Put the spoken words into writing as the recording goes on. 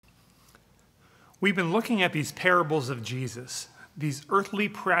We've been looking at these parables of Jesus, these earthly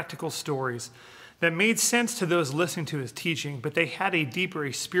practical stories that made sense to those listening to his teaching, but they had a deeper,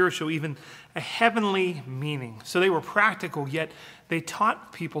 a spiritual, even a heavenly meaning. So they were practical, yet they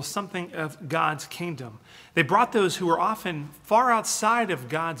taught people something of God's kingdom. They brought those who were often far outside of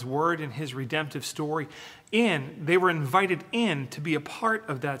God's word and his redemptive story in. They were invited in to be a part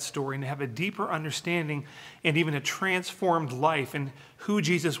of that story and to have a deeper understanding and even a transformed life in who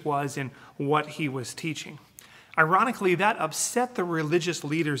Jesus was and what he was teaching. Ironically, that upset the religious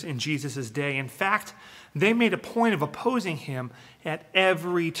leaders in Jesus' day. In fact, they made a point of opposing him at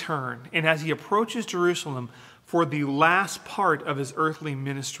every turn. And as he approaches Jerusalem for the last part of his earthly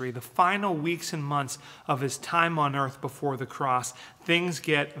ministry, the final weeks and months of his time on earth before the cross, things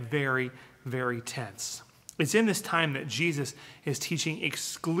get very, very tense. It's in this time that Jesus is teaching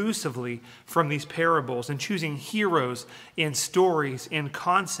exclusively from these parables and choosing heroes and stories and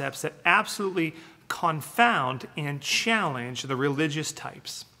concepts that absolutely confound and challenge the religious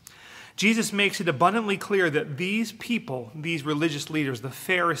types. Jesus makes it abundantly clear that these people, these religious leaders, the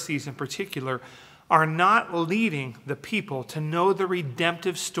Pharisees in particular, are not leading the people to know the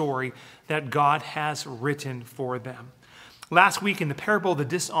redemptive story that God has written for them. Last week in the parable of the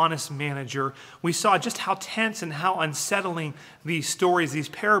dishonest manager, we saw just how tense and how unsettling these stories, these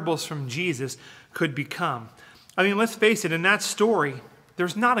parables from Jesus could become. I mean, let's face it, in that story,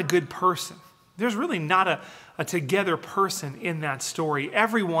 there's not a good person. There's really not a together person in that story.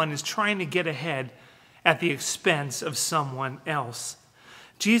 Everyone is trying to get ahead at the expense of someone else.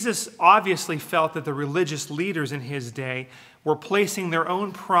 Jesus obviously felt that the religious leaders in his day were placing their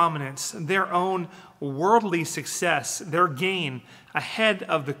own prominence, their own worldly success, their gain ahead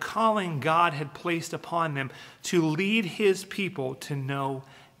of the calling God had placed upon them to lead his people to know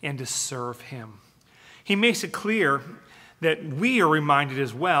and to serve him. He makes it clear that we are reminded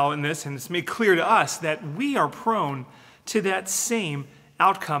as well in this, and it's made clear to us that we are prone to that same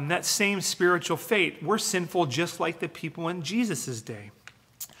outcome, that same spiritual fate. We're sinful just like the people in Jesus' day.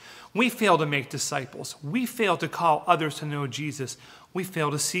 We fail to make disciples. We fail to call others to know Jesus. We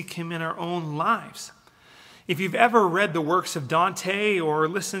fail to seek him in our own lives. If you've ever read the works of Dante or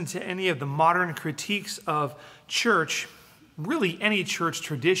listened to any of the modern critiques of church, really any church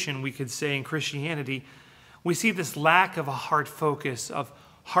tradition, we could say in Christianity, we see this lack of a heart focus, of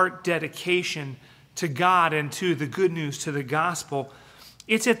heart dedication to God and to the good news, to the gospel.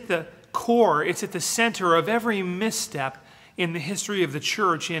 It's at the core, it's at the center of every misstep in the history of the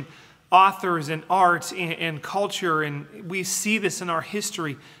church, in authors and art and culture, and we see this in our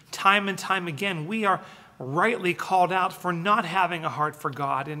history time and time again. We are rightly called out for not having a heart for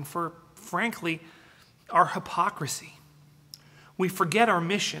God and for, frankly, our hypocrisy. We forget our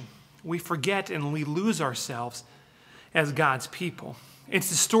mission. We forget and we lose ourselves as God's people. It's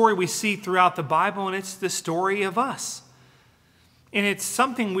the story we see throughout the Bible, and it's the story of us. And it's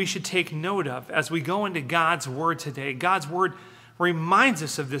something we should take note of as we go into God's word today. God's word reminds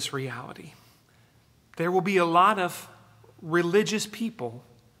us of this reality. There will be a lot of religious people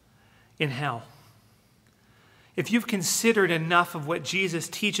in hell. If you've considered enough of what Jesus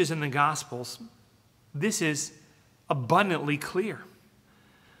teaches in the Gospels, this is abundantly clear.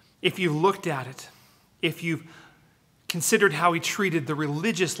 If you've looked at it, if you've considered how he treated the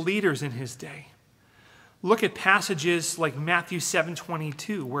religious leaders in his day, look at passages like Matthew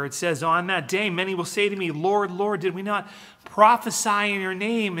 7:22, where it says, "On that day, many will say to me, 'Lord, Lord, did we not prophesy in your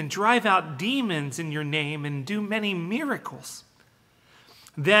name and drive out demons in your name and do many miracles?'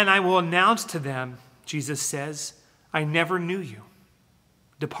 Then I will announce to them," Jesus says, "I never knew you.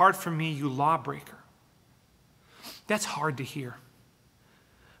 Depart from me, you lawbreaker." That's hard to hear.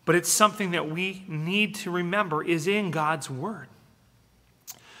 But it's something that we need to remember is in God's word.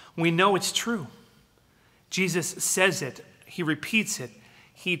 We know it's true. Jesus says it, he repeats it,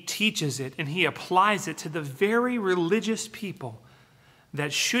 he teaches it, and he applies it to the very religious people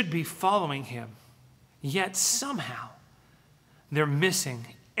that should be following him. Yet somehow they're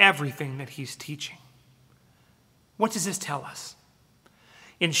missing everything that he's teaching. What does this tell us?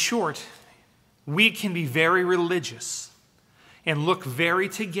 In short, we can be very religious and look very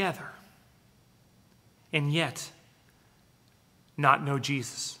together, and yet not know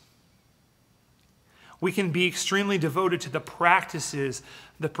Jesus. We can be extremely devoted to the practices,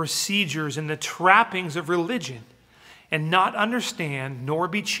 the procedures, and the trappings of religion, and not understand nor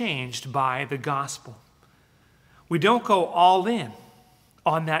be changed by the gospel. We don't go all in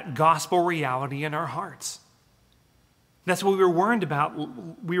on that gospel reality in our hearts. That's what we were warned about.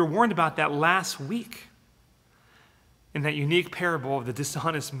 We were warned about that last week in that unique parable of the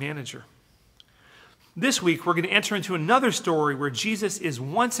dishonest manager. This week, we're going to enter into another story where Jesus is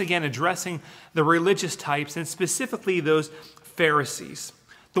once again addressing the religious types, and specifically those Pharisees,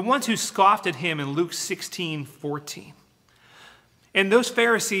 the ones who scoffed at him in Luke 16:14. And those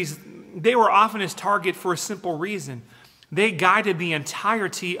Pharisees, they were often his target for a simple reason. They guided the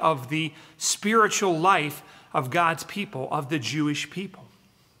entirety of the spiritual life of God's people, of the Jewish people.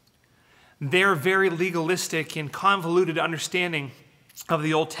 Their very legalistic and convoluted understanding of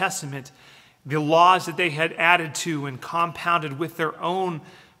the Old Testament, the laws that they had added to and compounded with their own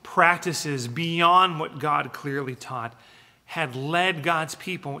practices beyond what God clearly taught, had led God's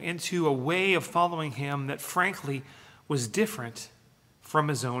people into a way of following him that frankly was different from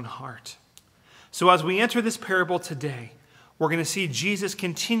his own heart. So as we enter this parable today, we're going to see Jesus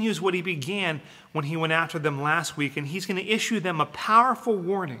continues what he began when he went after them last week, and he's going to issue them a powerful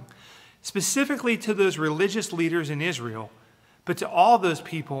warning, specifically to those religious leaders in Israel, but to all those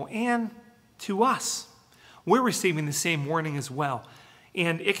people and to us. We're receiving the same warning as well,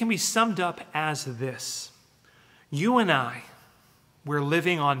 and it can be summed up as this. You and I, we're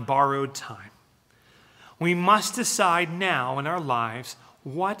living on borrowed time. We must decide now in our lives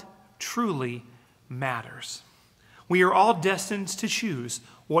what truly matters. We are all destined to choose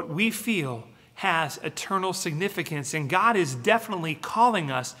what we feel has eternal significance, and God is definitely calling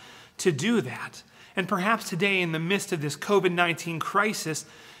us to do that. And perhaps today, in the midst of this COVID-19 crisis,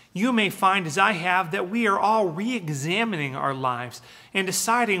 you may find, as I have, that we are all re-examining our lives and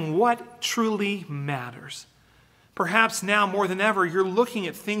deciding what truly matters. Perhaps now more than ever, you're looking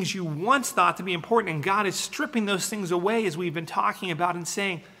at things you once thought to be important, and God is stripping those things away, as we've been talking about, and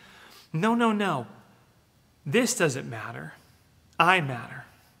saying, no. This doesn't matter. I matter.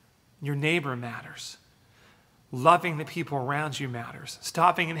 Your neighbor matters. Loving the people around you matters.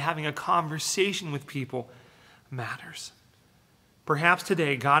 Stopping and having a conversation with people matters. Perhaps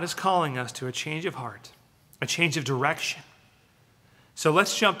today God is calling us to a change of heart, a change of direction. So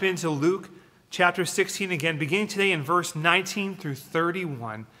let's jump into Luke chapter 16 again, beginning today in verse 19 through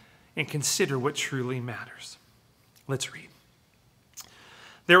 31, and consider what truly matters. Let's read.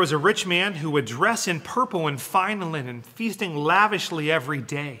 There was a rich man who would dress in purple and fine linen, feasting lavishly every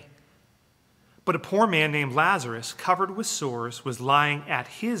day. But a poor man named Lazarus, covered with sores, was lying at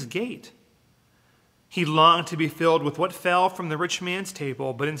his gate. He longed to be filled with what fell from the rich man's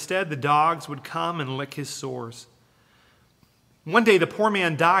table, but instead the dogs would come and lick his sores. One day the poor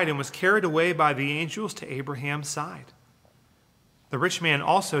man died and was carried away by the angels to Abraham's side. The rich man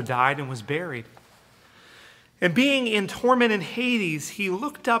also died and was buried. And being in torment in Hades, he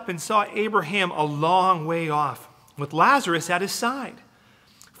looked up and saw Abraham a long way off, with Lazarus at his side.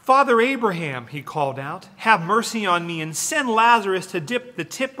 Father Abraham, he called out, have mercy on me and send Lazarus to dip the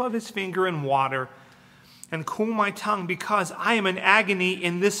tip of his finger in water and cool my tongue, because I am in agony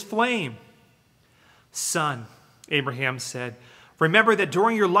in this flame. Son, Abraham said, remember that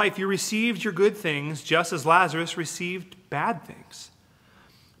during your life you received your good things, just as Lazarus received bad things.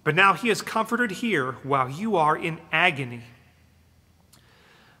 But now he is comforted here while you are in agony.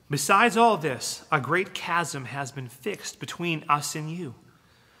 Besides all this, a great chasm has been fixed between us and you,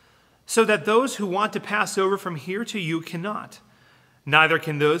 so that those who want to pass over from here to you cannot. Neither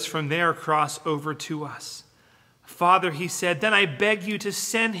can those from there cross over to us. Father, he said, then I beg you to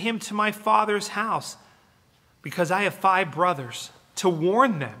send him to my father's house, because I have 5 brothers, to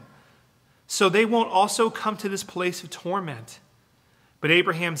warn them, so they won't also come to this place of torment. But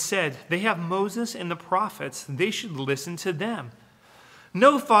Abraham said, they have Moses and the prophets. They should listen to them.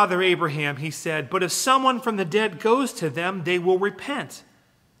 No, Father Abraham, he said, but if someone from the dead goes to them, they will repent.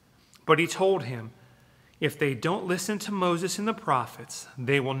 But he told him, if they don't listen to Moses and the prophets,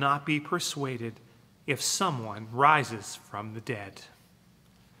 they will not be persuaded if someone rises from the dead.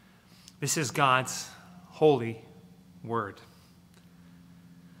 This is God's holy word.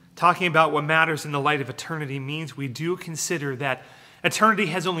 Talking about what matters in the light of eternity means we do consider that eternity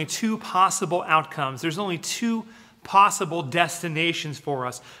has only 2 possible outcomes. There's only 2 possible destinations for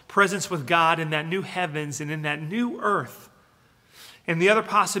us. Presence with God in that new heavens and in that new earth. And the other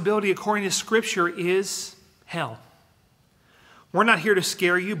possibility, according to Scripture, is hell. We're not here to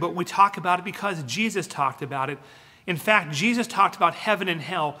scare you, but we talk about it because Jesus talked about it. In fact, Jesus talked about heaven and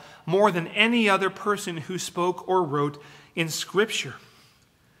hell more than any other person who spoke or wrote in Scripture.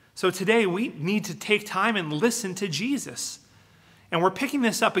 So today we need to take time and listen to Jesus. And we're picking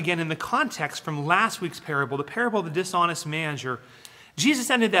this up again in the context from last week's parable, the parable of the dishonest manager.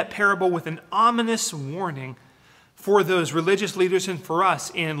 Jesus ended that parable with an ominous warning for those religious leaders and for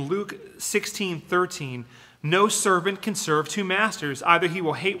us in Luke 16:13. No servant can serve 2 masters. Either he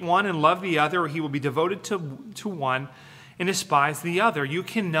will hate one and love the other, or he will be devoted to one and despise the other. You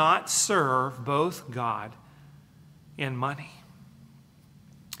cannot serve both God and money.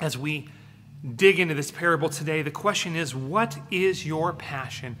 As we dig into this parable today, the question is, what is your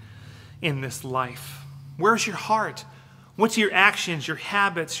passion in this life? Where's your heart? What's your actions, your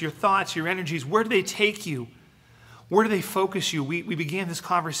habits, your thoughts, your energies? Where do they take you? Where do they focus you? We began this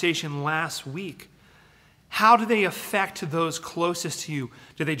conversation last week. How do they affect those closest to you?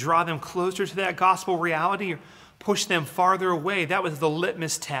 Do they draw them closer to that gospel reality or push them farther away? That was the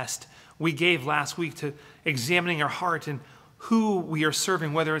litmus test we gave last week to examining our heart and who we are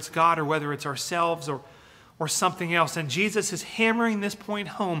serving, whether it's God or whether it's ourselves or something else. And Jesus is hammering this point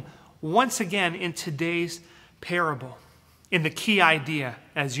home once again in today's parable. And the key idea,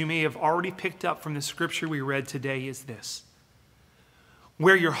 as you may have already picked up from the scripture we read today, is this.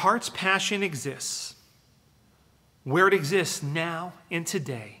 Where your heart's passion exists, where it exists now and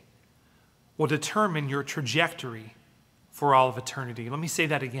today, will determine your trajectory for all of eternity. Let me say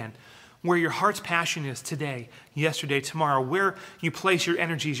that again. Where your heart's passion is today, yesterday, tomorrow, where you place your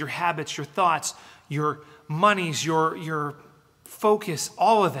energies, your habits, your thoughts, your monies, your focus,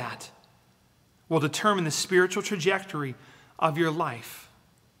 all of that will determine the spiritual trajectory of your life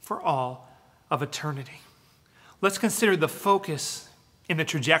for all of eternity. Let's consider the focus and the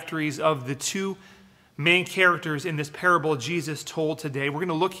trajectories of the two main characters in this parable Jesus told today. We're going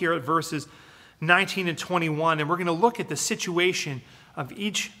to look here at verses 19 and 21, and we're going to look at the situation of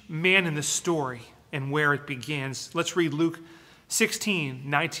each man in the story and where it begins. Let's read Luke 16,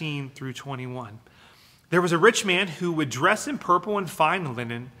 19 through 21. There was a rich man who would dress in purple and fine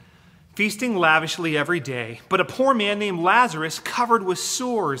linen, feasting lavishly every day. But a poor man named Lazarus, covered with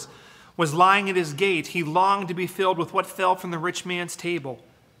sores, was lying at his gate. He longed to be filled with what fell from the rich man's table.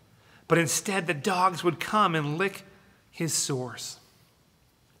 But instead, the dogs would come and lick his sores.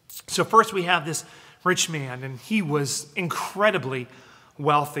 So first we have this rich man, and he was incredibly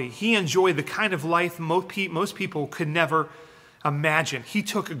wealthy. He enjoyed the kind of life most people could never imagine. He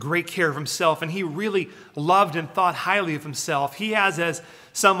took great care of himself, and he really loved and thought highly of himself. He has, as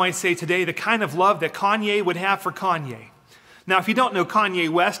some might say today, the kind of love that Kanye would have for Kanye. Now, if you don't know Kanye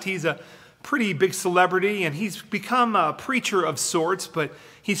West, he's a pretty big celebrity, and he's become a preacher of sorts, but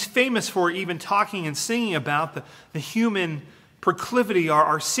he's famous for even talking and singing about the human proclivity,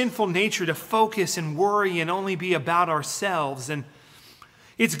 our sinful nature to focus and worry and only be about ourselves. And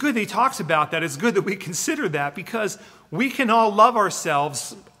it's good that he talks about that. It's good that we consider that, because we can all love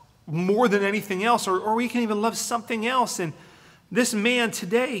ourselves more than anything else, or we can even love something else. And this man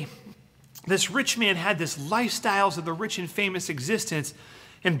today, this rich man, had this lifestyles of the rich and famous existence.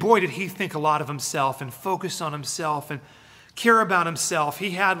 And boy, did he think a lot of himself and focus on himself and care about himself.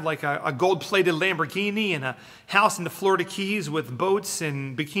 He had like a gold-plated Lamborghini and a house in the Florida Keys with boats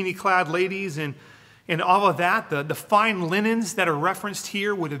and bikini-clad ladies and all of that. The fine linens that are referenced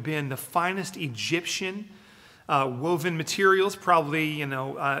here would have been the finest Egyptian woven materials, probably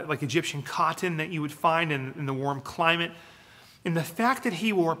like Egyptian cotton that you would find in the warm climate. And the fact that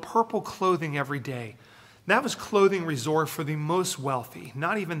he wore purple clothing every day, that was clothing reserved for the most wealthy,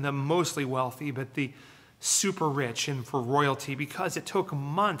 not even the mostly wealthy, but the super rich and for royalty, because it took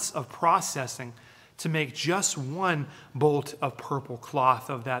months of processing to make just one bolt of purple cloth,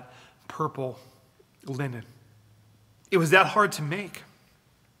 of that purple linen. It was that hard to make.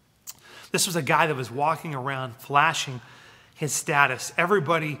 This was a guy that was walking around flashing his status.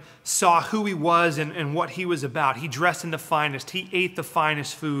 Everybody saw who he was and what he was about. He dressed in the finest. He ate the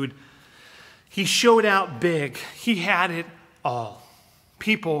finest food. He showed out big. He had it all.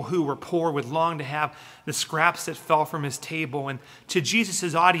 People who were poor would long to have the scraps that fell from his table. And to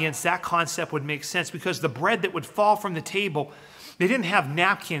Jesus' audience, that concept would make sense, because the bread that would fall from the table, they didn't have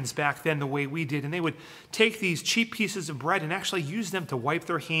napkins back then the way we did. And they would take these cheap pieces of bread and actually use them to wipe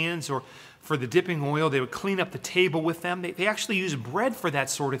their hands, or for the dipping oil. They would clean up the table with them. They actually used bread for that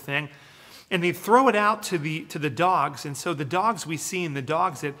sort of thing. And they'd throw it out to the dogs. And so the dogs we see, and the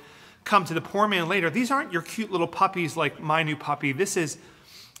dogs that come to the poor man later, these aren't your cute little puppies like my new puppy. This is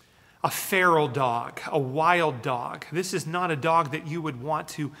a feral dog, a wild dog. This is not a dog that you would want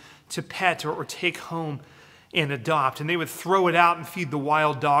to pet or take home and adopt. And they would throw it out and feed the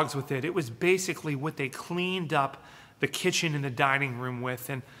wild dogs with it. It was basically what they cleaned up the kitchen and the dining room with.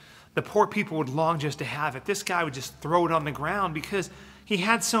 And the poor people would long just to have it. This guy would just throw it on the ground because he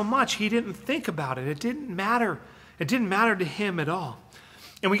had so much. He didn't think about it. It didn't matter. It didn't matter to him at all.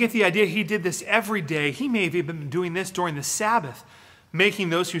 And we get the idea he did this every day. He may have even been doing this during the Sabbath, making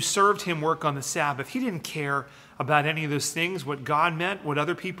those who served him work on the Sabbath. He didn't care about any of those things, what God meant, what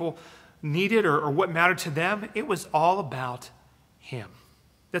other people needed, or what mattered to them. It was all about him.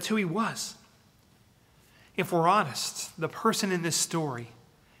 That's who he was. If we're honest, the person in this story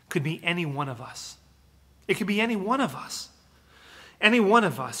could be any one of us. It could be any one of us. Any one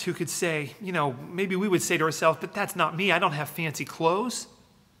of us who could say, maybe we would say to ourselves, but that's not me. I don't have fancy clothes.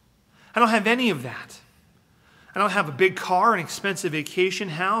 I don't have any of that. I don't have a big car, an expensive vacation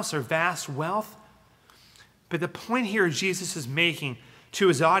house, or vast wealth. But the point here Jesus is making to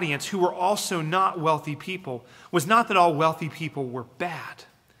his audience, who were also not wealthy people, was not that all wealthy people were bad.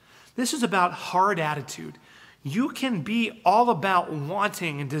 This is about hard attitude. You can be all about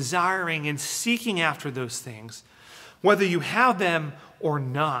wanting and desiring and seeking after those things, whether you have them or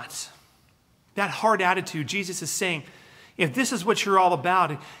not. That hard attitude, Jesus is saying, if this is what you're all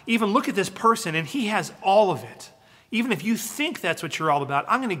about, even look at this person and he has all of it. Even if you think that's what you're all about,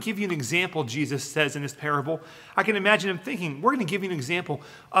 I'm going to give you an example, Jesus says in this parable. I can imagine him thinking, we're going to give you an example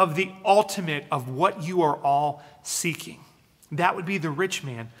of the ultimate of what you are all seeking. That would be the rich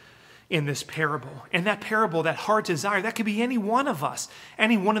man in this parable. And that parable, that heart desire, that could be any one of us,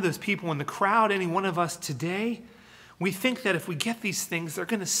 any one of those people in the crowd, any one of us today. We think that if we get these things, they're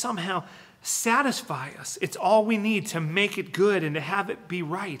going to somehow satisfy us. It's all we need to make it good and to have it be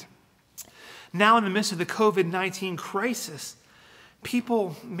right. Now, in the midst of the COVID-19 crisis,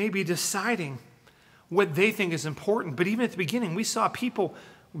 people may be deciding what they think is important. But even at the beginning, we saw people,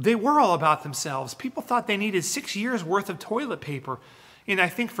 they were all about themselves. People thought they needed 6 years worth of toilet paper. And I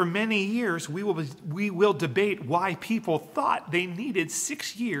think for many years, we will debate why people thought they needed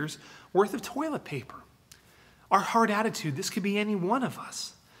 6 years worth of toilet paper. Our hard attitude, this could be any one of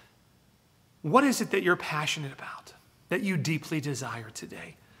us. What is it that you're passionate about, that you deeply desire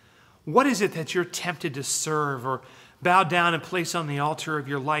today? What is it that you're tempted to serve or bow down and place on the altar of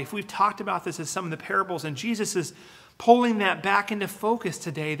your life? We've talked about this in some of the parables, and Jesus is pulling that back into focus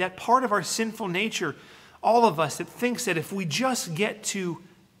today, that part of our sinful nature, all of us, that thinks that if we just get to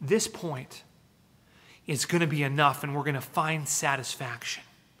this point, it's going to be enough and we're going to find satisfaction.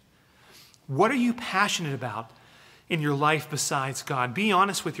 What are you passionate about in your life besides God? Be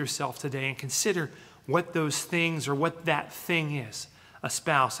honest with yourself today and consider what those things or what that thing is. A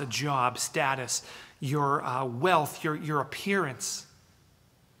spouse, a job, status, your wealth, your appearance,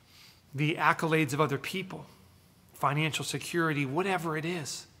 the accolades of other people, financial security, whatever it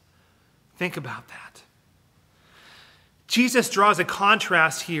is. Think about that. Jesus draws a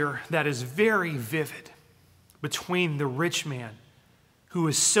contrast here that is very vivid between the rich man who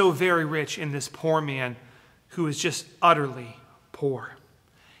is so very rich and this poor man who is just utterly poor.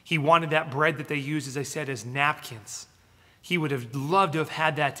 He wanted that bread that they used, as I said, as napkins. He would have loved to have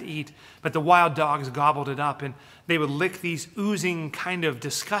had that to eat, but the wild dogs gobbled it up, and they would lick these oozing, kind of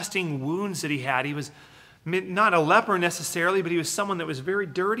disgusting wounds that he had. He was not a leper necessarily, but he was someone that was very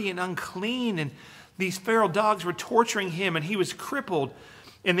dirty and unclean, and these feral dogs were torturing him, and he was crippled,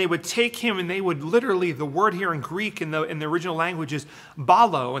 and they would take him, and they would literally, the word here in Greek in the original language is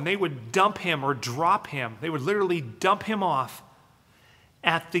balo, and they would dump him or drop him. They would literally dump him off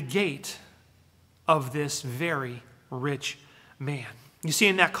at the gate of this very rich man. You see,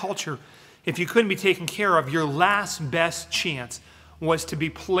 in that culture, if you couldn't be taken care of, your last best chance was to be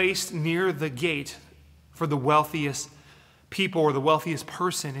placed near the gate for the wealthiest people or the wealthiest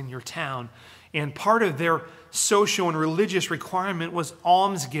person in your town. And part of their social and religious requirement was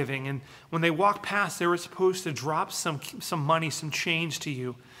almsgiving. And when they walked past, they were supposed to drop some money, some change to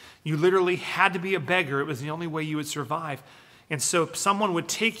you. You literally had to be a beggar. It was the only way you would survive. And so someone would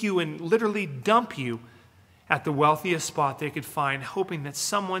take you and literally dump you at the wealthiest spot they could find, hoping that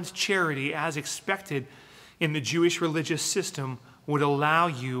someone's charity, as expected in the Jewish religious system, would allow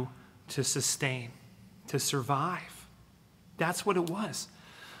you to sustain, to survive. That's what it was.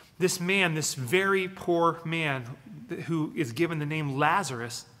 This man, this very poor man who is given the name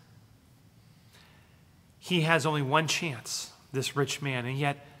Lazarus, he has only one chance, this rich man, and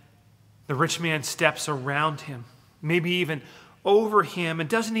yet the rich man steps around him, maybe even over him, and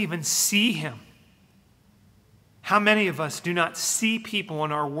doesn't even see him. How many of us do not see people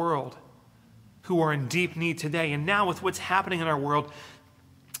in our world who are in deep need today? And now with what's happening in our world,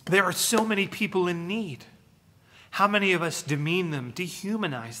 there are so many people in need. How many of us demean them,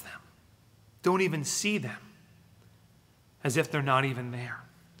 dehumanize them, don't even see them as if they're not even there?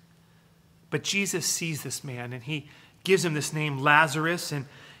 But Jesus sees this man, and he gives him this name Lazarus, and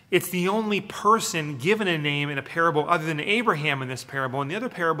it's the only person given a name in a parable other than Abraham in this parable. In the other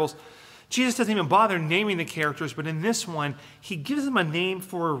parables, Jesus doesn't even bother naming the characters, but in this one, he gives them a name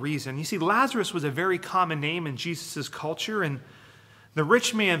for a reason. You see, Lazarus was a very common name in Jesus' culture, and the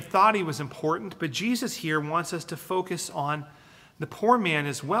rich man thought he was important, but Jesus here wants us to focus on the poor man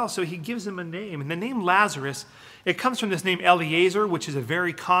as well, so he gives him a name. And the name Lazarus, it comes from this name Eliezer, which is a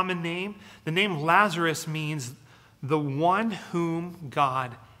very common name. The name Lazarus means the one whom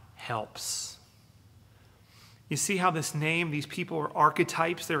God helps. You see how this name, these people are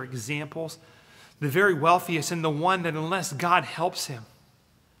archetypes, they're examples. The very wealthiest and the one that unless God helps him,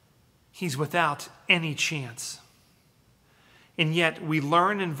 he's without any chance. And yet we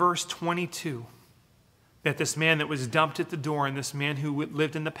learn in verse 22 that this man that was dumped at the door and this man who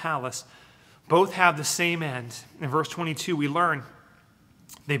lived in the palace both have the same end. In verse 22 we learn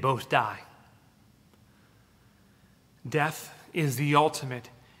they both die. Death is the ultimate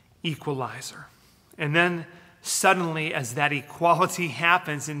equalizer. And then suddenly, as that equality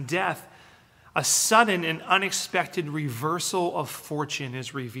happens in death, a sudden and unexpected reversal of fortune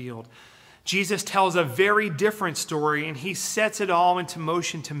is revealed. Jesus tells a very different story, and he sets it all into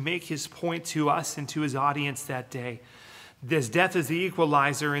motion to make his point to us and to his audience that day. This death is the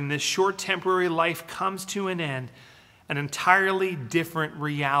equalizer, and this short temporary life comes to an end. An entirely different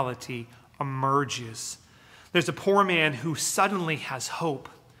reality emerges. There's a poor man who suddenly has hope,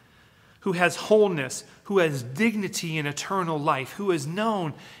 who has wholeness, who has dignity in eternal life, who is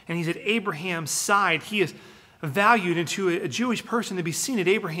known, and he's at Abraham's side. He is valued, and to a Jewish person to be seen at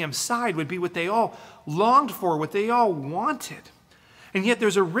Abraham's side would be what they all longed for, what they all wanted. And yet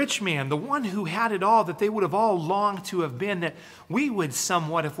there's a rich man, the one who had it all, that they would have all longed to have been, that we would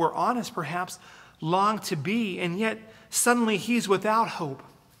somewhat, if we're honest perhaps, long to be. And yet suddenly he's without hope.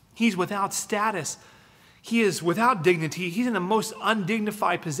 He's without status. He is without dignity. He's in the most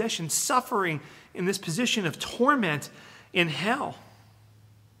undignified position, suffering in this position of torment in hell.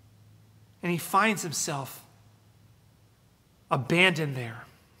 And he finds himself abandoned there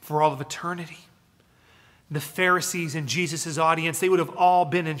for all of eternity. The Pharisees in Jesus' audience, they would have all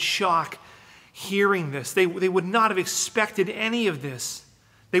been in shock hearing this. They would not have expected any of this.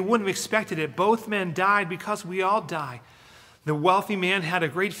 They wouldn't have expected it. Both men died because we all die. The wealthy man had a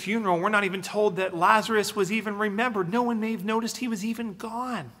great funeral. We're not even told that Lazarus was even remembered. No one may have noticed he was even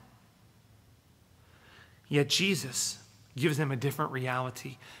gone. Yet Jesus gives them a different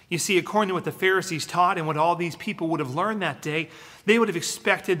reality. You see, according to what the Pharisees taught and what all these people would have learned that day, they would have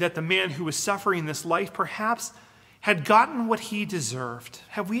expected that the man who was suffering this life perhaps had gotten what he deserved.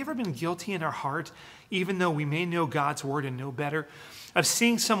 Have we ever been guilty in our heart, even though we may know God's word and know better, of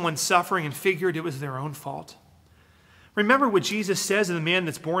seeing someone suffering and figured it was their own fault? Remember what Jesus says of the man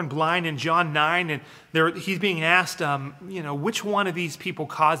that's born blind in John 9, and he's being asked, which one of these people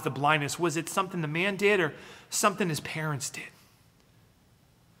caused the blindness? Was it something the man did or something his parents did?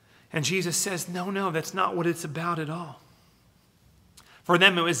 And Jesus says, no, that's not what it's about at all. For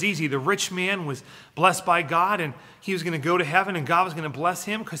them, it was easy. The rich man was blessed by God, and he was going to go to heaven, and God was going to bless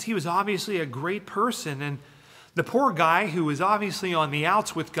him because he was obviously a great person. And the poor guy, who was obviously on the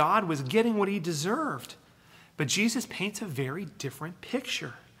outs with God, was getting what he deserved. But Jesus paints a very different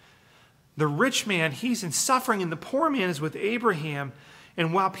picture. The rich man, he's in suffering, and the poor man is with Abraham.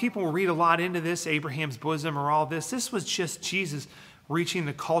 And while people read a lot into this, Abraham's bosom or all this was just Jesus reaching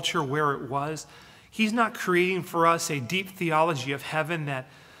the culture where it was. He's not creating for us a deep theology of heaven that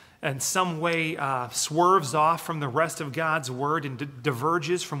in some way swerves off from the rest of God's word and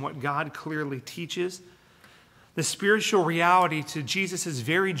diverges from what God clearly teaches. The spiritual reality to Jesus'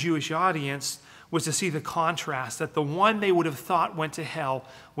 very Jewish audience was to see the contrast, that the one they would have thought went to hell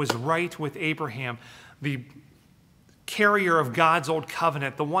was right with Abraham, the carrier of God's old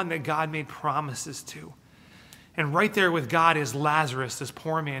covenant, the one that God made promises to. And right there with God is Lazarus, this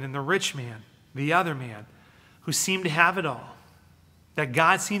poor man, and the rich man, the other man, who seemed to have it all, that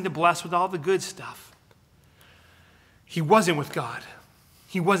God seemed to bless with all the good stuff. He wasn't with God.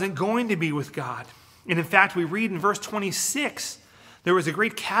 He wasn't going to be with God. And in fact, we read in verse 26, there was a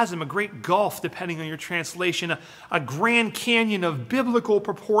great chasm, a great gulf, depending on your translation, a grand canyon of biblical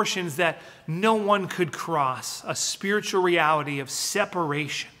proportions that no one could cross, a spiritual reality of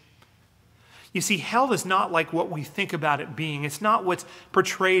separation. You see, hell is not like what we think about it being. It's not what's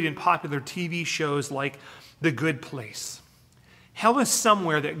portrayed in popular TV shows like The Good Place. Hell is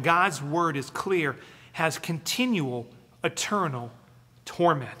somewhere that God's word is clear, has continual, eternal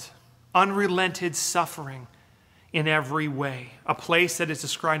torment, unrelented suffering, in every way. A place that is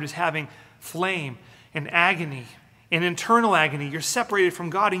described as having flame and agony, and internal agony. You're separated from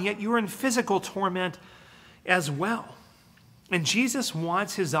God, and yet you're in physical torment as well. And Jesus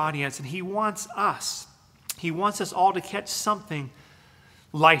wants his audience, and he wants us all to catch something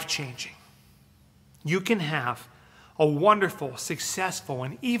life-changing. You can have a wonderful, successful,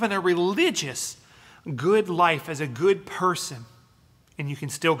 and even a religious good life as a good person, and you can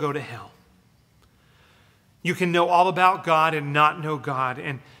still go to hell. You can know all about God and not know God.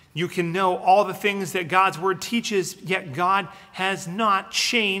 And you can know all the things that God's word teaches, yet God has not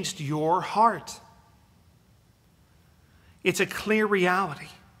changed your heart. It's a clear reality.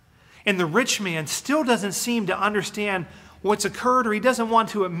 And the rich man still doesn't seem to understand what's occurred, or he doesn't want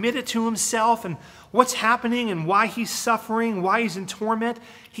to admit it to himself and what's happening and why he's suffering, why he's in torment.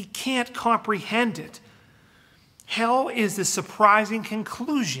 He can't comprehend it. Hell is the surprising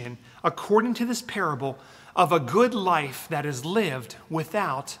conclusion, according to this parable, of a good life that is lived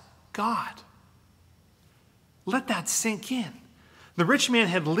without God. Let that sink in. The rich man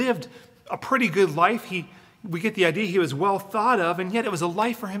had lived a pretty good life. We get the idea he was well thought of, and yet it was a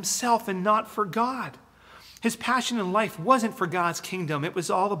life for himself and not for God. His passion in life wasn't for God's kingdom. It was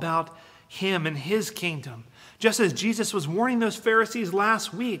all about him and his kingdom. Just as Jesus was warning those Pharisees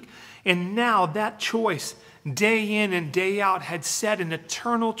last week. And now that choice, day in and day out, had set an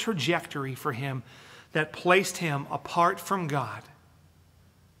eternal trajectory for him that placed him apart from God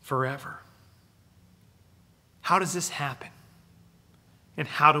forever. How does this happen? And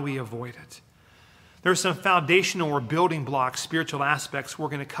how do we avoid it? There are some foundational or building blocks, spiritual aspects we're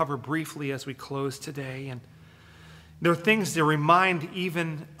going to cover briefly as we close today. And there are things that remind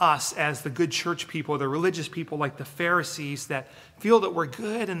even us as the good church people, the religious people like the Pharisees, that feel that we're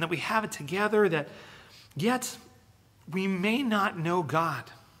good and that we have it together, that yet we may not know God.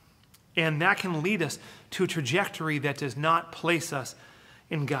 And that can lead us to a trajectory that does not place us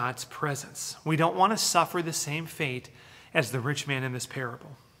in God's presence. We don't want to suffer the same fate as the rich man in this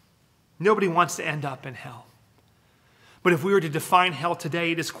parable. Nobody wants to end up in hell. But if we were to define hell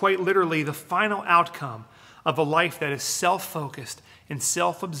today, it is quite literally the final outcome of a life that is self-focused and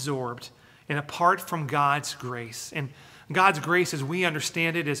self-absorbed and apart from God's grace. And God's grace, as we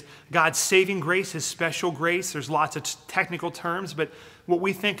understand it, is God's saving grace, his special grace. There's lots of technical terms, but what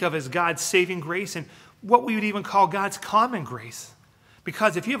we think of as God's saving grace and what we would even call God's common grace.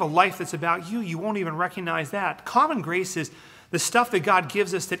 Because if you have a life that's about you, you won't even recognize that. Common grace is the stuff that God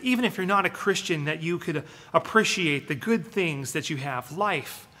gives us that even if you're not a Christian, that you could appreciate the good things that you have.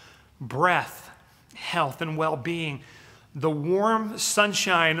 Life, breath, health, and well-being. The warm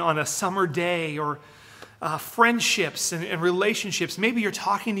sunshine on a summer day, or friendships and relationships. Maybe you're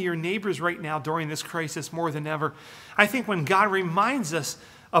talking to your neighbors right now during this crisis more than ever. I think when God reminds us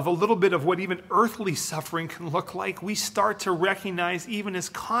of a little bit of what even earthly suffering can look like, we start to recognize even as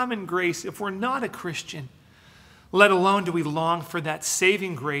common grace if we're not a Christian. Let alone do we long for that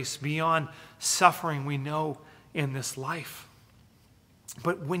saving grace beyond suffering we know in this life.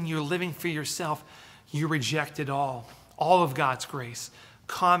 But when you're living for yourself, you reject it all of God's grace,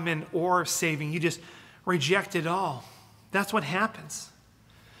 common or saving. You just reject it all. That's what happens.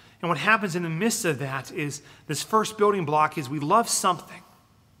 And what happens in the midst of that is this first building block is we love something,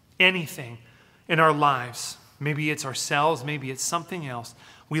 anything in our lives. Maybe it's ourselves, maybe it's something else.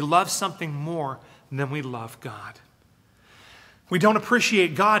 We love something more than we love God. We don't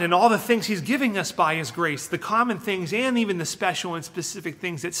appreciate God and all the things he's giving us by his grace, the common things and even the special and specific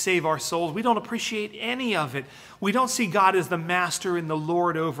things that save our souls. We don't appreciate any of it. We don't see God as the master and the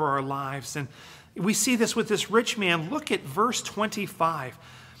Lord over our lives. And we see this with this rich man. Look at verse 25.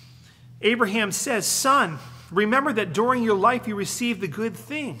 Abraham says, "Son, remember that during your life you received the good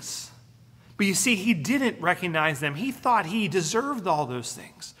things." But you see, he didn't recognize them. He thought he deserved all those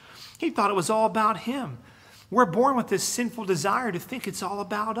things. He thought it was all about him. We're born with this sinful desire to think it's all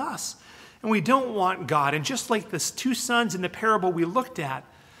about us. And we don't want God. And just like the two sons in the parable we looked at,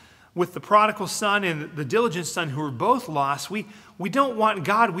 with the prodigal son and the diligent son who were both lost, we don't want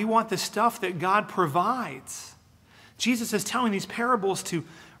God. We want the stuff that God provides. Jesus is telling these parables to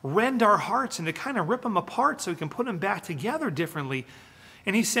rend our hearts and to kind of rip them apart so we can put them back together differently.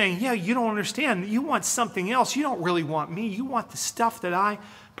 And he's saying, yeah, you don't understand. You want something else. You don't really want me. You want the stuff that I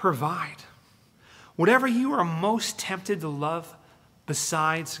provide. Whatever you are most tempted to love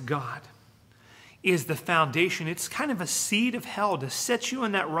besides God is the foundation. It's kind of a seed of hell to set you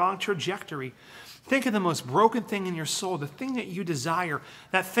in that wrong trajectory. Think of the most broken thing in your soul, the thing that you desire,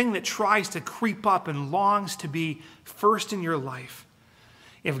 that thing that tries to creep up and longs to be first in your life.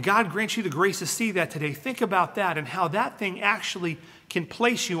 If God grants you the grace to see that today, think about that and how that thing actually can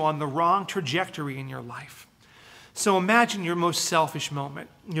place you on the wrong trajectory in your life. So imagine your most selfish moment,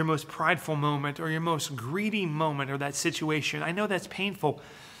 your most prideful moment, or your most greedy moment, or that situation. I know that's painful,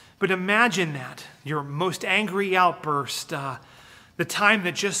 but imagine that, your most angry outburst, the time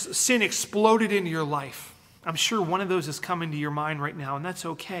that just sin exploded into your life. I'm sure one of those is coming to your mind right now, and that's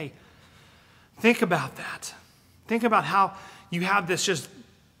okay. Think about that. Think about how you have this just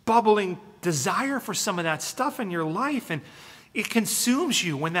bubbling desire for some of that stuff in your life, and It consumes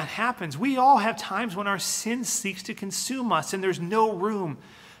you when that happens. We all have times when our sin seeks to consume us, and there's no room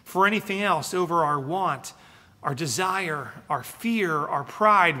for anything else over our want, our desire, our fear, our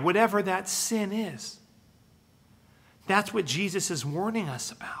pride, whatever that sin is. That's what Jesus is warning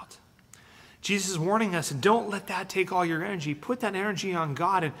us about. Jesus is warning us, don't let that take all your energy. Put that energy on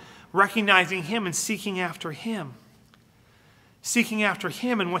God and recognizing him and seeking after him. Seeking after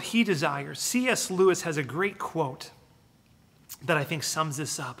him and what he desires. C.S. Lewis has a great quote that I think sums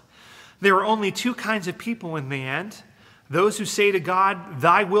this up. There are only two kinds of people in the end. Those who say to God,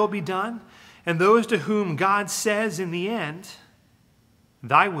 thy will be done, and those to whom God says in the end,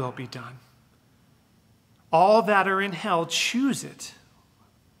 thy will be done. All that are in hell choose it.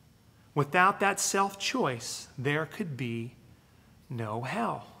 Without that self-choice, there could be no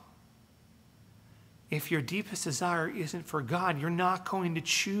hell. If your deepest desire isn't for God, you're not going to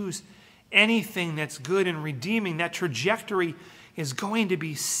choose anything that's good and redeeming. That trajectory is going to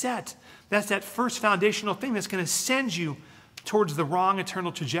be set. That's that first foundational thing that's going to send you towards the wrong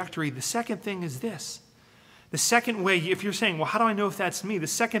eternal trajectory. The second thing is this. The second way, if you're saying, well, how do I know if that's me? The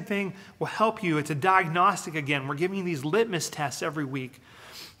second thing will help you. It's a diagnostic again. We're giving you these litmus tests every week.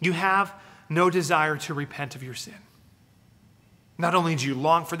 You have no desire to repent of your sin. Not only do you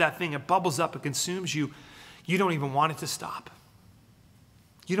long for that thing, it bubbles up, it consumes you. You don't even want it to stop.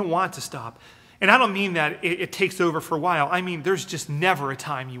 You don't want it to stop. And I don't mean that it takes over for a while. I mean, there's just never a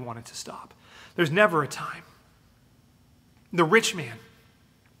time you want it to stop. There's never a time. The rich man,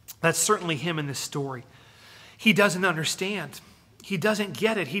 that's certainly him in this story. He doesn't understand. He doesn't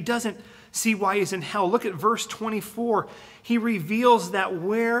get it. He doesn't see why he's in hell. Look at verse 24. He reveals that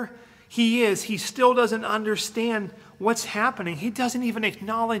where he is, he still doesn't understand what's happening. He doesn't even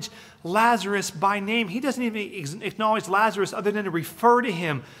acknowledge Lazarus by name. He doesn't even acknowledge Lazarus other than to refer to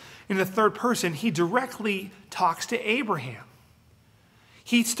him in the third person. He directly talks to Abraham.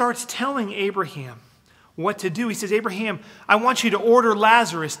 He starts telling Abraham what to do. He says, Abraham, I want you to order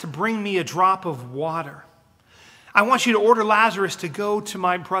Lazarus to bring me a drop of water. I want you to order Lazarus to go to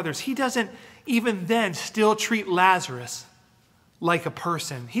my brothers. He doesn't even then still treat Lazarus like a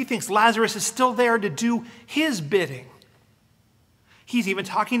person. He thinks Lazarus is still there to do his bidding. He's even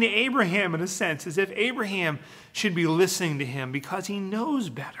talking to Abraham in a sense, as if Abraham should be listening to him because he knows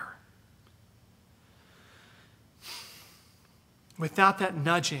better. Without that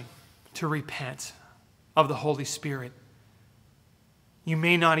nudging to repent of the Holy Spirit, you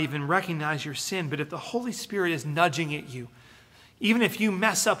may not even recognize your sin, but if the Holy Spirit is nudging at you, even if you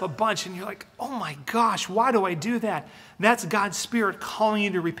mess up a bunch and you're like, oh my gosh, why do I do that? That's God's Spirit calling you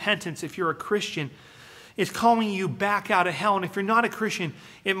to repentance. If you're a Christian, it's calling you back out of hell. And if you're not a Christian,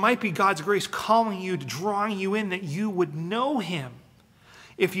 it might be God's grace calling you, drawing you in that you would know him.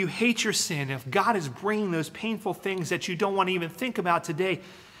 If you hate your sin, if God is bringing those painful things that you don't want to even think about today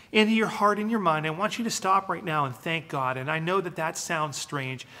into your heart and your mind, I want you to stop right now and thank God. And I know that that sounds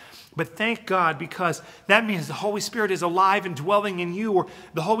strange, but thank God, because that means the Holy Spirit is alive and dwelling in you. Or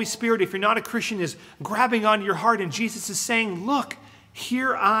the Holy Spirit, if you're not a Christian, is grabbing onto your heart, and Jesus is saying, look,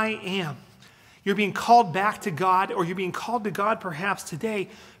 here I am. You're being called back to God, or you're being called to God perhaps today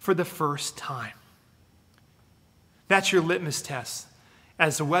for the first time. That's your litmus test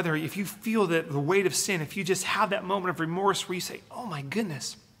as to whether, if you feel that the weight of sin, if you just have that moment of remorse where you say, oh my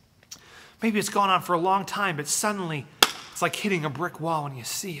goodness, maybe it's gone on for a long time, but suddenly it's like hitting a brick wall when you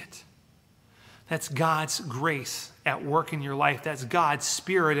see it. That's God's grace at work in your life. That's God's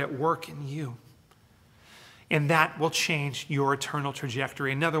Spirit at work in you. And that will change your eternal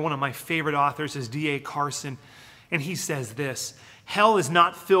trajectory. Another one of my favorite authors is D.A. Carson, and he says this: hell is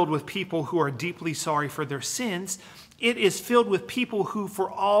not filled with people who are deeply sorry for their sins. It is filled with people who for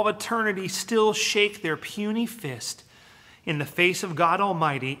all eternity still shake their puny fist in the face of God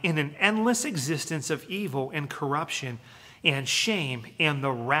Almighty in an endless existence of evil and corruption and shame and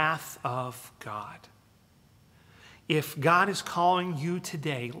the wrath of God. If God is calling you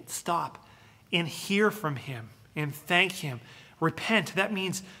today, stop and hear from him and thank him. Repent. That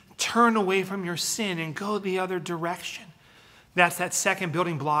means turn away from your sin and go the other direction. That's that second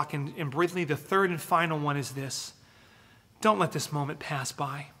building block. And briefly, the third and final one is this: don't let this moment pass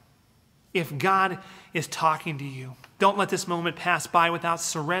by. If God is talking to you, don't let this moment pass by without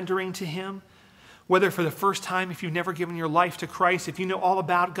surrendering to him. Whether for the first time, if you've never given your life to Christ, if you know all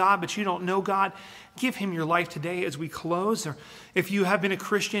about God but you don't know God, give him your life today as we close. Or if you have been a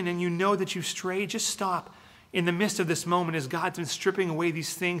Christian and you know that you've strayed, just stop in the midst of this moment as God's been stripping away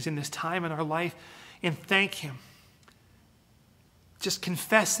these things in this time in our life and thank him. Just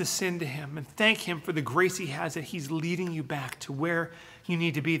confess the sin to him and thank him for the grace he has, that he's leading you back to where you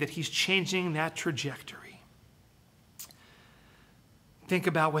need to be, that he's changing that trajectory. Think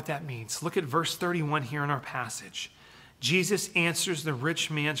about what that means. Look at verse 31 here in our passage. Jesus answers the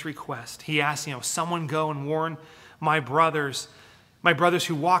rich man's request. He asks, someone go and warn my brothers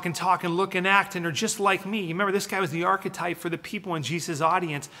who walk and talk and look and act and are just like me. You remember, this guy was the archetype for the people in Jesus'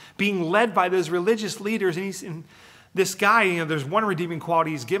 audience, being led by those religious leaders. And this guy, there's one redeeming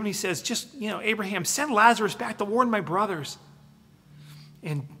quality he's given. He says, Abraham, send Lazarus back to warn my brothers.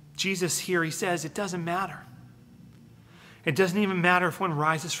 And Jesus here, he says, it doesn't matter. It doesn't even matter if one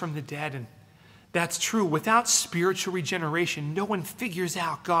rises from the dead. And that's true. Without spiritual regeneration, no one figures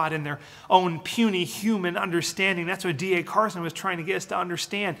out God in their own puny human understanding. That's what D.A. Carson was trying to get us to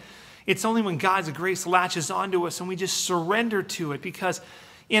understand. It's only when God's grace latches onto us and we just surrender to it, because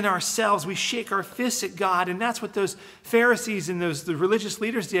in ourselves we shake our fists at God. And that's what those Pharisees and the religious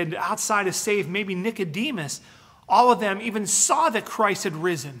leaders did outside of save maybe Nicodemus. All of them even saw that Christ had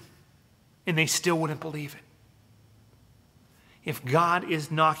risen, and they still wouldn't believe it. If God is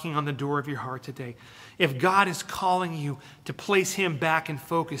knocking on the door of your heart today, if God is calling you to place him back in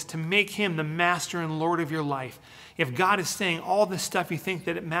focus, to make him the master and Lord of your life, if God is saying all the stuff you think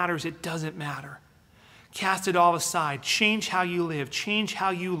that it matters, it doesn't matter. Cast it all aside. Change how you live. Change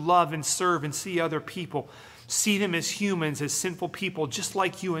how you love and serve and see other people. See them as humans, as sinful people, just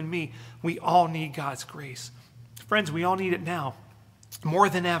like you and me. We all need God's grace. Friends, we all need it now, more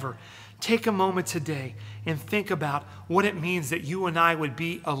than ever. Take a moment today and think about what it means that you and I would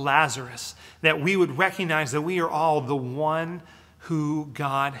be a Lazarus, that we would recognize that we are all the one who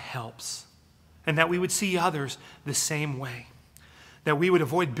God helps, and that we would see others the same way, that we would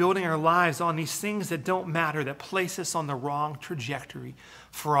avoid building our lives on these things that don't matter, that place us on the wrong trajectory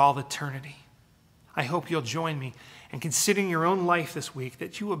for all eternity. I hope you'll join me in considering your own life this week,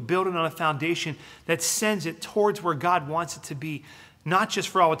 that you will build it on a foundation that sends it towards where God wants it to be, not just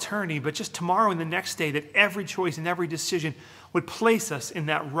for all eternity, but just tomorrow and the next day, that every choice and every decision would place us in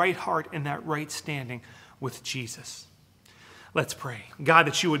that right heart and that right standing with Jesus. Let's pray. God,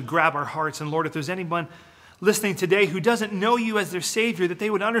 that you would grab our hearts. And Lord, if there's anyone listening today who doesn't know you as their Savior, that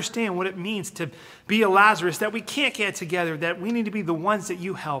they would understand what it means to be a Lazarus, that we can't get together, that we need to be the ones that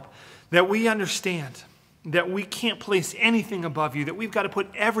you help, that we understand that we can't place anything above you, that we've got to put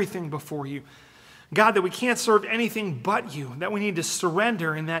everything before you. God, that we can't serve anything but you, that we need to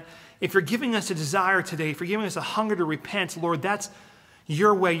surrender, and that if you're giving us a desire today, if you're giving us a hunger to repent, Lord, that's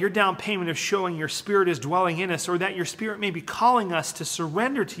your way, your down payment of showing your Spirit is dwelling in us, or that your Spirit may be calling us to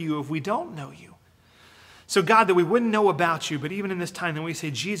surrender to you if we don't know you. So God, that we wouldn't know about you, but even in this time that we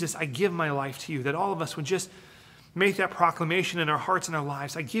say, Jesus, I give my life to you, that all of us would just make that proclamation in our hearts and our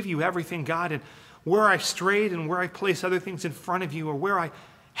lives. I give you everything, God, and where I've strayed and where I place other things in front of you, or where I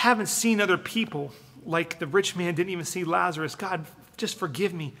haven't seen other people like the rich man didn't even see Lazarus. God, just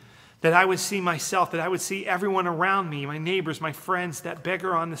forgive me, that I would see myself, that I would see everyone around me, my neighbors, my friends, that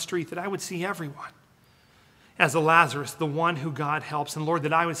beggar on the street, that I would see everyone as a Lazarus, the one who God helps. And Lord,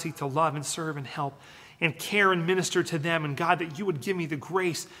 that I would seek to love and serve and help and care and minister to them. And God, that you would give me the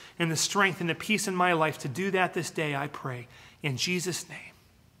grace and the strength and the peace in my life to do that this day, I pray. In Jesus' name,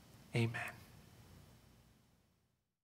 amen.